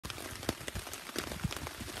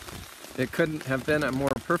it couldn't have been a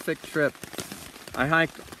more perfect trip. I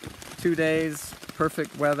hiked 2 days,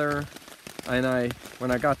 perfect weather, and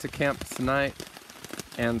when I got to camp tonight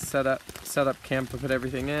and set up camp to put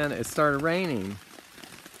everything in, it started raining.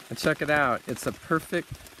 And check it out, it's a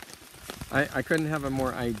perfect, I couldn't have a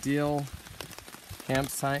more ideal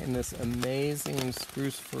campsite in this amazing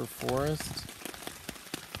spruce fir forest.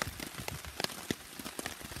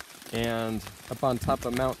 And up on top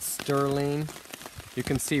of Mount Sterling, you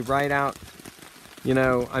can see right out, you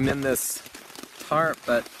know, I'm in this tarp,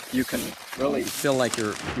 but you can really feel like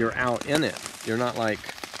you're out in it. You're not like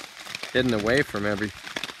hidden away from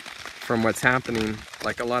what's happening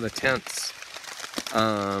like a lot of tents.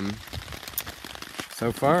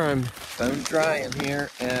 So far I'm bone dry in here,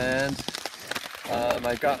 and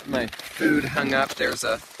I got my food hung up. There's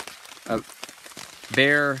a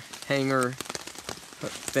bear hanger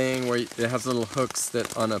thing where it has little hooks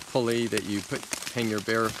that on a pulley that you hang your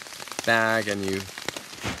bear bag, and you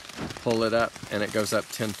pull it up and it goes up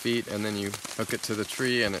 10 feet, and then you hook it to the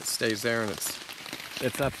tree and it stays there, and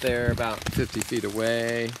it's up there about 50 feet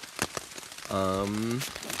away.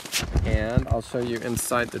 And I'll show you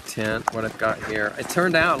inside the tent what I've got here. It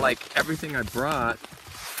turned out like everything I brought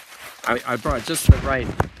just the right,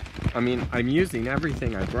 I mean, I'm using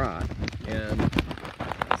everything I brought, and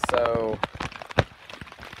so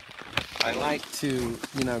I like to,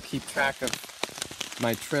 you know, keep track of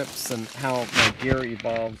my trips and how my gear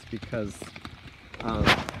evolves, because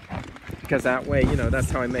that way, you know, that's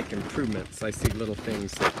how I make improvements. I see little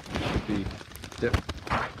things that could be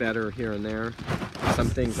better here and there. Some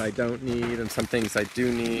things I don't need, and some things I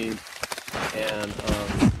do need. And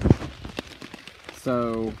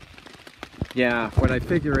so yeah, what I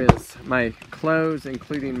figure is my clothes,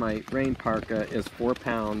 including my rain parka, is 4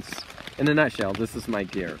 pounds. In a nutshell, this is my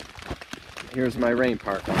gear. Here's my rain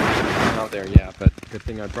parka. Out there, yeah, but good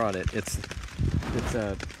thing I brought it. It's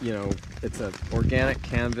a, you know, it's a organic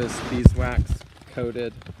canvas beeswax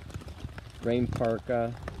coated rain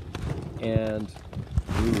parka, and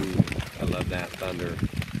ooh, I love that thunder.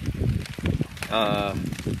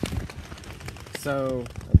 So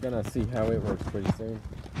I'm gonna see how it works pretty soon.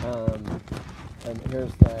 And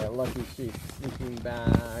here's my Lucky Sheep sleeping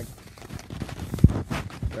bag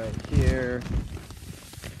right here.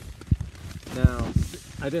 Now,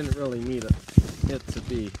 I didn't really need it to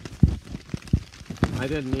be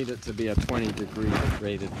a 20-degree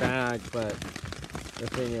rated bag, but the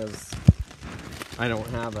thing is, I don't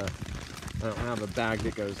have a bag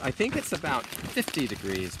that goes, I think it's about 50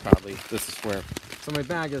 degrees probably. This is where, so my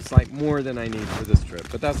bag is like more than I need for this trip,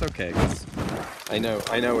 but that's okay, because I know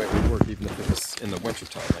it would work even if it was in the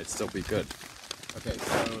wintertime. I'd still be good. Okay,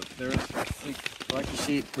 so there's a Lucky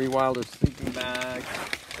Sheep Rewilder sleeping bag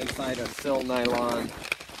inside a sil nylon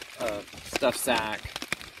stuff sack.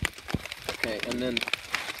 Okay, and then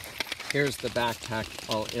here's the backpack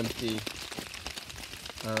all empty.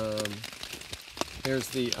 Here's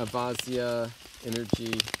the Avazia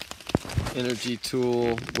energy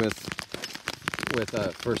tool with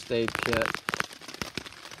a first aid kit.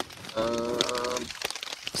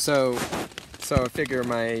 So I figure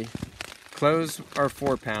my clothes are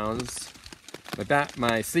 4 pounds.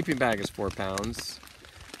 My sleeping bag is 4 pounds.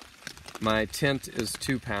 My tent is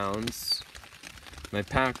 2 pounds. My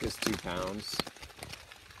pack is 2 pounds.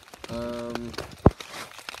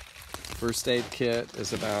 First aid kit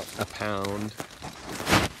is about 1 pound.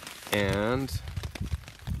 And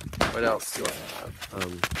what else do I have?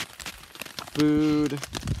 Food,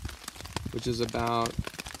 which is about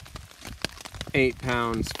 8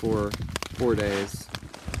 pounds for 4 days.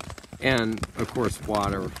 And of course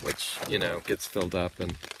water, which, you know, gets filled up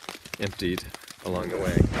and emptied along the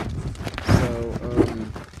way. So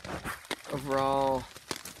overall,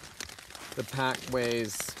 the pack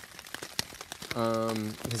weighs,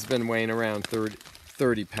 has been weighing around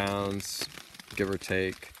 30 pounds, give or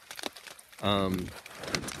take. Oh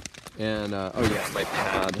yeah, my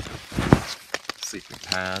pad, sleeping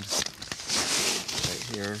pad, right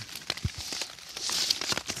here.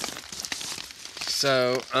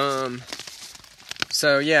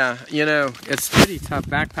 So yeah, you know, it's pretty tough.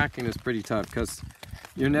 Backpacking is pretty tough because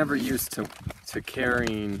you're never used to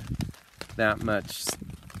carrying that much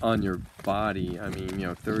on your body. I mean, you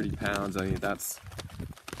know, 30 pounds. I mean, that's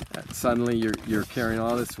suddenly you're carrying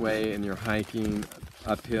all this weight, and you're hiking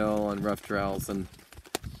uphill on rough trails, and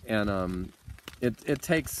it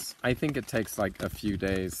takes, I think it takes like a few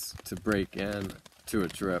days to break in to a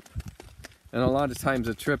trip. And a lot of times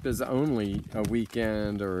a trip is only a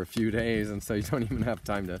weekend or a few days, and so you don't even have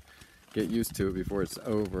time to get used to it before it's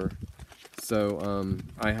over. So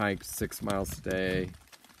I hiked 6 miles a day,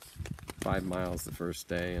 5 miles the first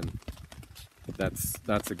day, and But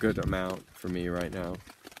that's a good amount for me right now.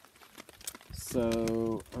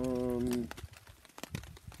 So,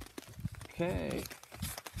 okay.